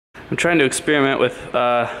I'm trying to experiment with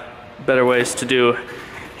better ways to do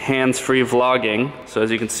hands-free vlogging. So as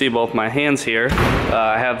you can see, both my hands here,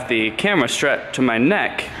 I have the camera strapped to my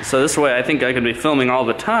neck. So this way I think I can be filming all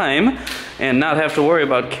the time and not have to worry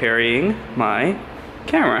about carrying my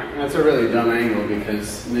camera. That's a really dumb angle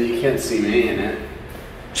because you can't see me in it.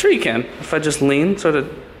 Sure you can. If I just lean, sort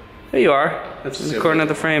of, there you are. That's in the corner of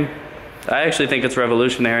the frame. I actually think it's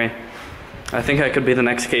revolutionary. I think I could be the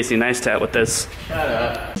next Casey Neistat with this. Shut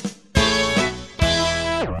up.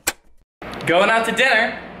 Going out to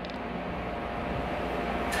dinner.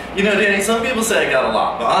 You know, Danny, some people say I got a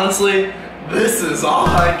lot, but honestly, this is all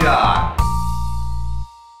I got.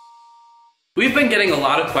 We've been getting a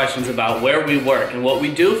lot of questions about where we work and what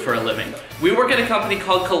we do for a living. We work at a company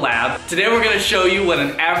called Collab. Today we're going to show you what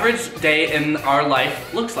an average day in our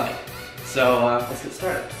life looks like. So let's get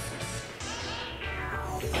started.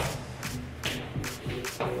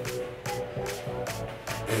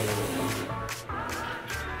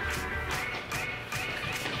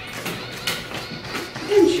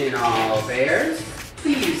 Attention all bears,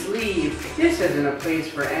 please leave. This isn't a place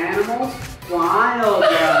for animals.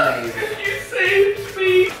 Wildlife. You saved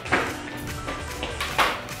me!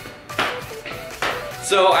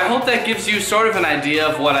 So I hope that gives you sort of an idea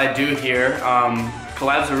of what I do here.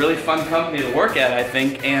 Collab's a really fun company to work at, I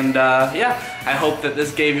think, and yeah, I hope that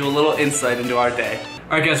this gave you a little insight into our day.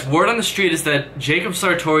 Alright guys, word on the street is that Jacob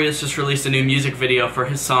Sartorius just released a new music video for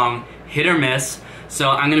his song, Hit or Miss, so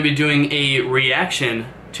I'm going to be doing a reaction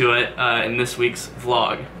to it in this week's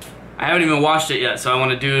vlog. I haven't even watched it yet, so I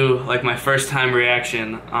want to do like my first time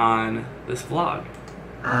reaction on this vlog.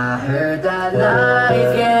 I heard that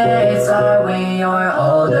life gets hard when you're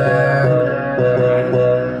older,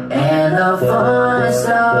 and the fun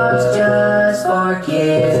stops just for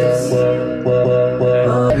kids.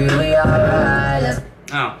 Really alright.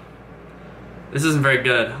 Oh, this isn't very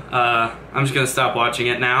good. I'm just gonna stop watching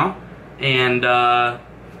it now and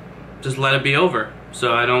just let it be over,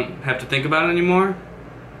 so I don't have to think about it anymore.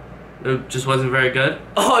 It just wasn't very good.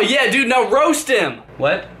 Oh yeah, dude, now roast him!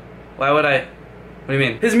 What? Why would I? What do you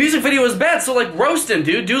mean? His music video was bad, so like roast him,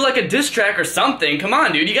 dude. Do like a diss track or something. Come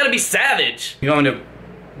on, dude, you gotta be savage. You going to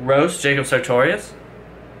roast Jacob Sartorius?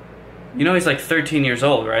 You know he's like 13 years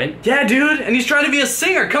old, right? Yeah, dude, and he's trying to be a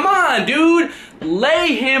singer. Come on, dude!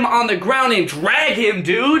 Lay him on the ground and drag him,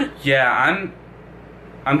 dude! Yeah,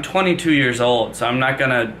 I'm 22 years old, so I'm not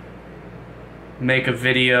gonna make a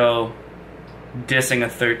video dissing a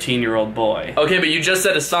 13-year-old boy. Okay, but you just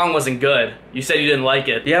said his song wasn't good. You said you didn't like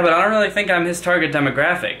it. Yeah, but I don't really think I'm his target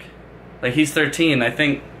demographic. Like, he's 13. I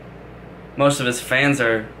think most of his fans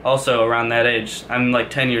are also around that age. I'm like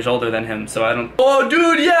 10 years older than him, so I don't... Oh,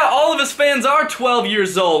 dude, yeah, all of his fans are 12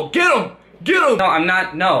 years old. Get him! Get him! No, I'm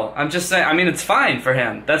not, no. I'm just saying, I mean, it's fine for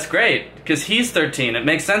him. That's great, because he's 13. It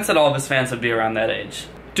makes sense that all of his fans would be around that age.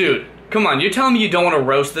 Dude, come on, you're telling me you don't want to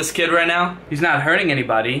roast this kid right now? He's not hurting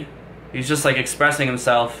anybody. He's just like expressing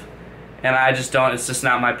himself, and I just don't, it's just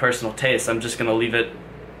not my personal taste. I'm just gonna leave it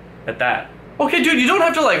at that. Okay, dude, you don't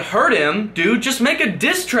have to like hurt him, dude. Just make a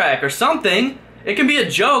diss track or something. It can be a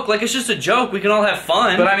joke, like it's just a joke. We can all have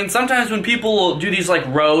fun. But I mean, sometimes when people will do these like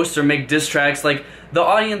roasts or make diss tracks, like the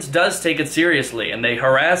audience does take it seriously and they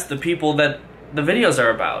harass the people that the videos are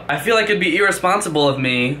about. I feel like it'd be irresponsible of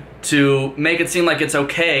me to make it seem like it's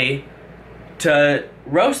okay to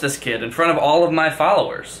roast this kid in front of all of my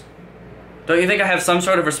followers. Don't you think I have some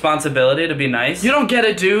sort of responsibility to be nice? You don't get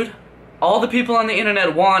it, dude. All the people on the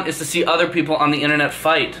internet want is to see other people on the internet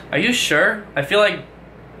fight. Are you sure? I feel like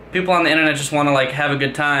people on the internet just want to like have a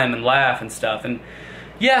good time and laugh and stuff. And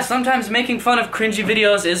yeah, sometimes making fun of cringy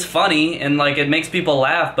videos is funny and like it makes people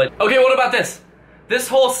laugh, but okay, what about this? This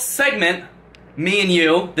whole segment, me and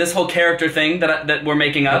you, this whole character thing that we're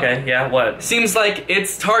making up. Okay, yeah, what? Seems like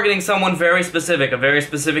it's targeting someone very specific, a very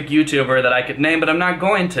specific YouTuber that I could name, but I'm not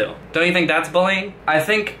going to. Don't you think that's bullying? I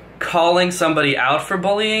think calling somebody out for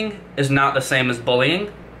bullying is not the same as bullying,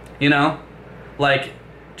 you know? Like,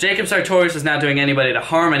 Jacob Sartorius is not doing anybody to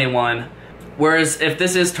harm anyone, whereas if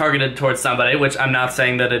this is targeted towards somebody, which I'm not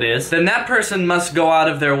saying that it is, then that person must go out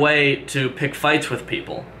of their way to pick fights with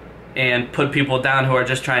people and put people down who are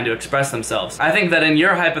just trying to express themselves. I think that in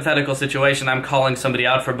your hypothetical situation, I'm calling somebody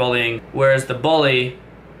out for bullying, whereas the bully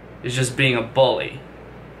is just being a bully,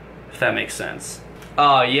 if that makes sense.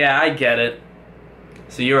 Oh yeah, I get it.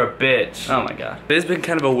 So you're a bitch. Oh my god. It's been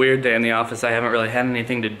kind of a weird day in the office. I haven't really had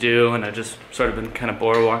anything to do, and I've just sort of been kind of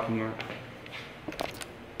bored walking around.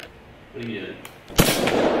 What are you doing?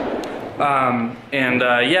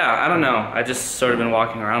 Yeah, I don't know. I just sort of been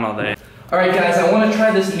walking around all day. Alright guys, I want to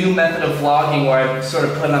try this new method of vlogging where I sort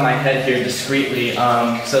of put it on my head here discreetly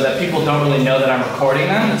so that people don't really know that I'm recording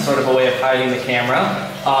them. It's sort of a way of hiding the camera.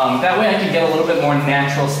 That way I can get a little bit more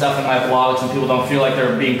natural stuff in my vlogs and people don't feel like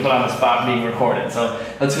they're being put on the spot being recorded. So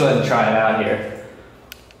let's go ahead and try it out here.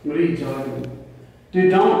 What are you talking?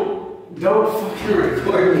 Dude, don't fucking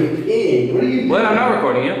record me peeing. What are you doing? What? I'm not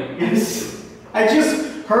recording you. Yes. I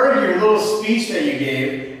just heard your little speech that you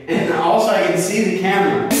gave, and also I can see the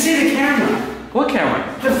camera. I can see the camera. What camera?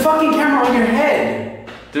 The fucking camera on your head.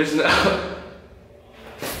 There's no...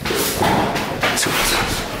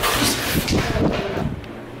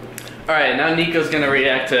 Alright, now Nico's gonna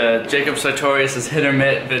react to Jacob Sartorius' hit or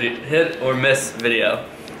miss video.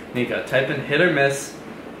 Nico, type in hit or miss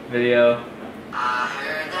video.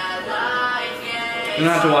 You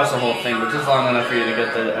don't have to watch the whole thing, but just long enough for you to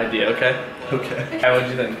get the idea, okay? Okay. Alright, what'd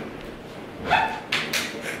you think?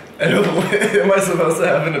 I don't, am I supposed to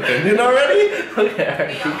have an opinion already? Okay,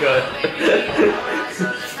 alright, keep going.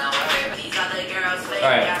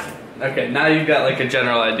 Alright, okay, now you've got like a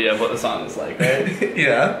general idea of what the song is like, right?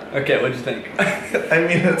 Yeah. Okay, what'd you think? I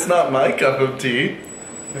mean, it's not my cup of tea.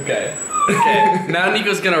 Okay. Okay, now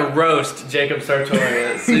Nico's gonna roast Jacob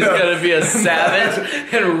Sartorius. He's gonna be a savage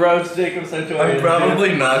and roast Jacob Sartorius. I'm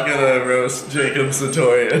probably not gonna roast Jacob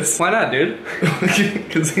Sartorius. Why not, dude?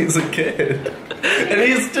 Because he's a kid. And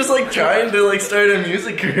he's just like trying to like start a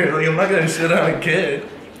music career. Like, I'm not gonna shit on a kid.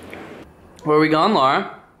 Where are we going,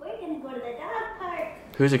 Laura? We're gonna go to the dog park.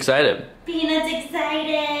 Who's excited? Peanut's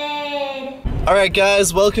excited. Alright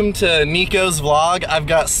guys, welcome to Nico's vlog. I've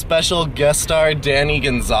got special guest star Danny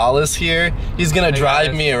Gonzalez here. He's gonna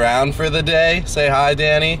drive me around for the day. Say hi,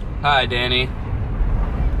 Danny. Hi, Danny.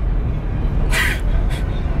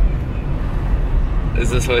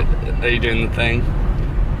 Is this what, are you doing the thing?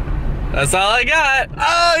 That's all I got.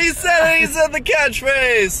 Oh, he said it, he said the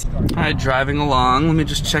catchphrase. Alright, driving along. Let me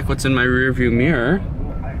just check what's in my rearview mirror.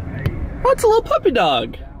 Oh, it's a little puppy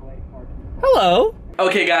dog. Hello.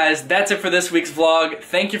 Okay guys, that's it for this week's vlog.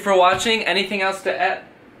 Thank you for watching. Anything else to add?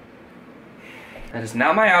 That is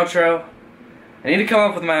not my outro. I need to come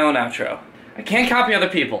up with my own outro. I can't copy other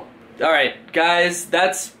people. Alright guys,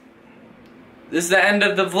 this is the end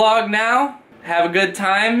of the vlog now. Have a good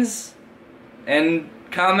times. And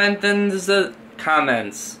comment in the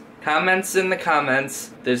comments. Comments in the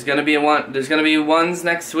comments. There's gonna be ones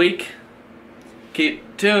next week.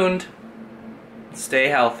 Keep tuned. Stay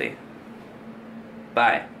healthy.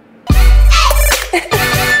 Bye.